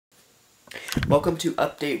Welcome to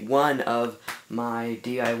update 1 of my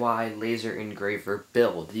DIY laser engraver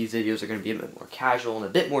build. These videos are going to be a bit more casual and a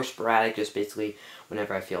bit more sporadic, just basically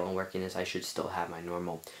whenever I feel I'm working this. I should still have my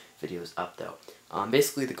normal videos up though.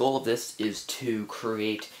 Basically the goal of this is to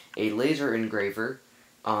create a laser engraver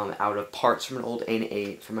out of parts from my old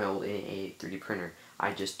A 3D printer.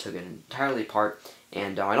 I just took it entirely apart,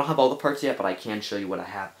 and I don't have all the parts yet, but I can show you what I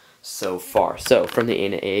have so far. So from the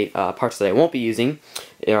A parts that I won't be using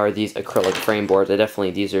are these acrylic frame boards.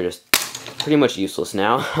 These are just pretty much useless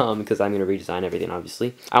now because I'm going to redesign everything,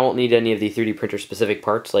 obviously. I won't need any of the 3D printer specific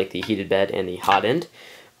parts like the heated bed and the hot end.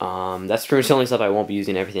 That's pretty much the only stuff I won't be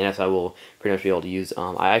using. Everything else I will pretty much be able to use.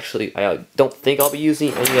 I don't think I'll be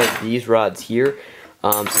using any of these rods here.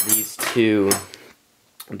 So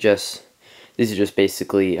these are just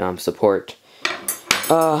basically support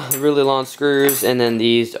really long screws, and then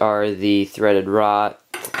these are the threaded rod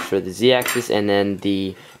for the Z-axis, and then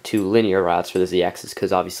the 2 linear rods for the Z-axis,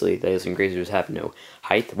 because obviously those engravers have no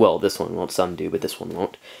height. Well, this one won't, some do, but this one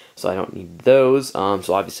won't, so I don't need those.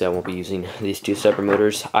 So obviously I won't be using these 2 stepper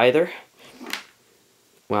motors either.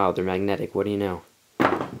 Wow, they're magnetic, what do you know?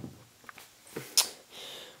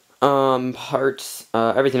 Parts,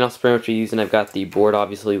 everything else pretty much be using. I've got the board,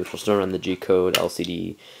 obviously, which will still run the G-code,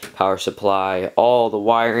 LCD, power supply, all the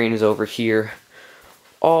wiring is over here,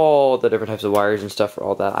 all the different types of wires and stuff for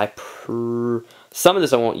all that. Some of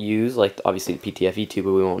this I won't use, like obviously the PTFE2,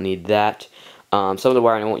 but we won't need that. Some of the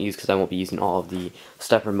wiring I won't use because I won't be using all of the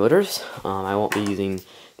stepper motors. I won't be using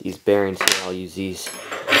these bearings here. I'll use these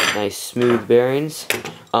nice smooth bearings.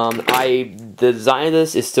 The design of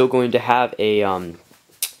this is still going to have a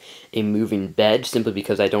moving bed, simply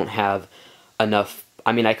because I don't have enough.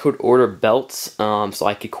 I mean, I could order belts so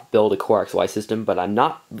I could build a core XY system, but I'm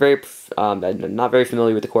not very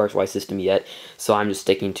familiar with the core XY system yet, so I'm just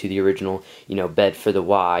sticking to the original, bed for the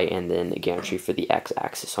Y and then the gantry for the X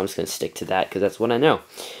axis. So I'm just going to stick to that because that's what I know.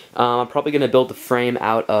 I'm probably going to build the frame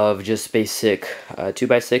out of just basic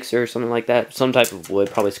 2x6 or something like that, some type of wood,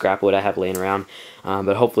 probably scrap wood I have laying around,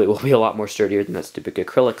 but hopefully it will be a lot more sturdier than that stupid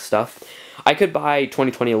acrylic stuff. I could buy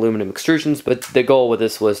 2020 aluminum extrusions, but the goal with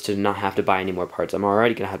this was to not have to buy any more parts. I'm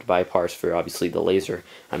already going to have to buy parts for, obviously, the laser.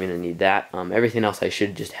 I'm going to need that. Everything else I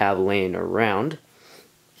should just have laying around.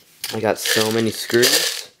 I got so many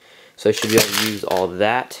screws, so I should be able to use all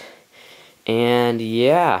that. And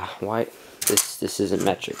yeah, this isn't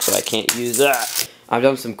metric, so I can't use that. I've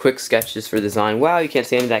done some quick sketches for design. Wow, you can't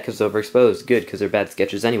see any of that because it's overexposed. Good, because they're bad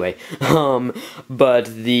sketches anyway. But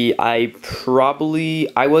I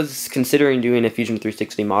was considering doing a Fusion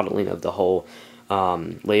 360 modeling of the whole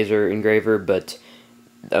laser engraver, but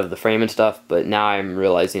of the frame and stuff. But now I'm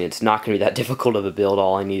realizing it's not going to be that difficult of a build.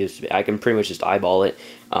 All I need is I can pretty much just eyeball it.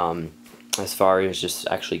 As far as just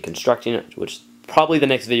actually constructing it, which probably the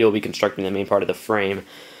next video will be constructing the main part of the frame.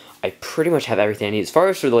 I pretty much have everything I need. As far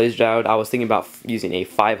as for the laser diode, I was thinking about using a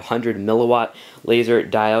 500 milliwatt laser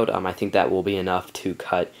diode. I think that will be enough to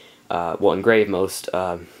cut, engrave most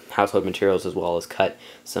household materials, as well as cut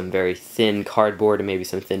some very thin cardboard and maybe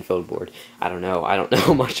some thin foam board. I don't know. I don't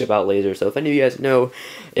know much about lasers, so if any of you guys know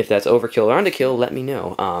if that's overkill or underkill, let me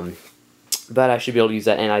know. But I should be able to use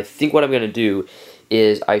that, and I think what I'm going to do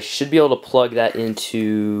is I should be able to plug that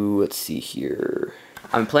into, let's see here.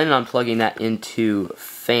 I'm planning on plugging that into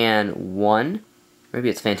fan 1, maybe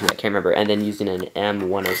it's fan 2, I can't remember, and then using an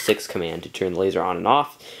M106 command to turn the laser on and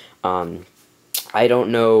off. I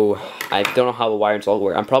don't know how the wires all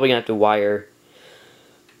work. I'm probably going to have to wire,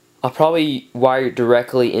 I'll probably wire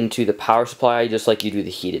directly into the power supply just like you do the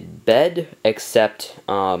heated bed, except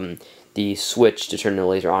the switch to turn the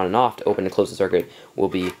laser on and off to open and close the circuit will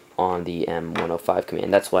be on the M105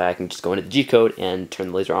 command. That's why I can just go into the G-code and turn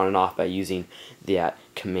the laser on and off by using that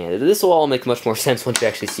command. This will all make much more sense once you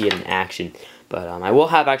actually see it in action. But I will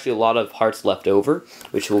have actually a lot of parts left over,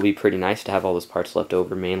 which will be pretty nice to have all those parts left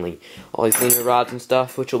over, mainly all these linear rods and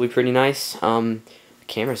stuff, which will be pretty nice.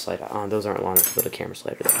 Camera slider, those aren't long enough to put a camera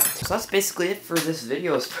slider there. So that's basically it for this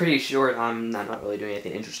video. It's pretty short. I'm not really doing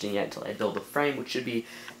anything interesting yet until I build the frame, which should be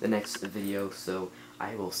the next video. So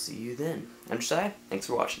I will see you then. I'm Josiah. Thanks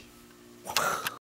for watching.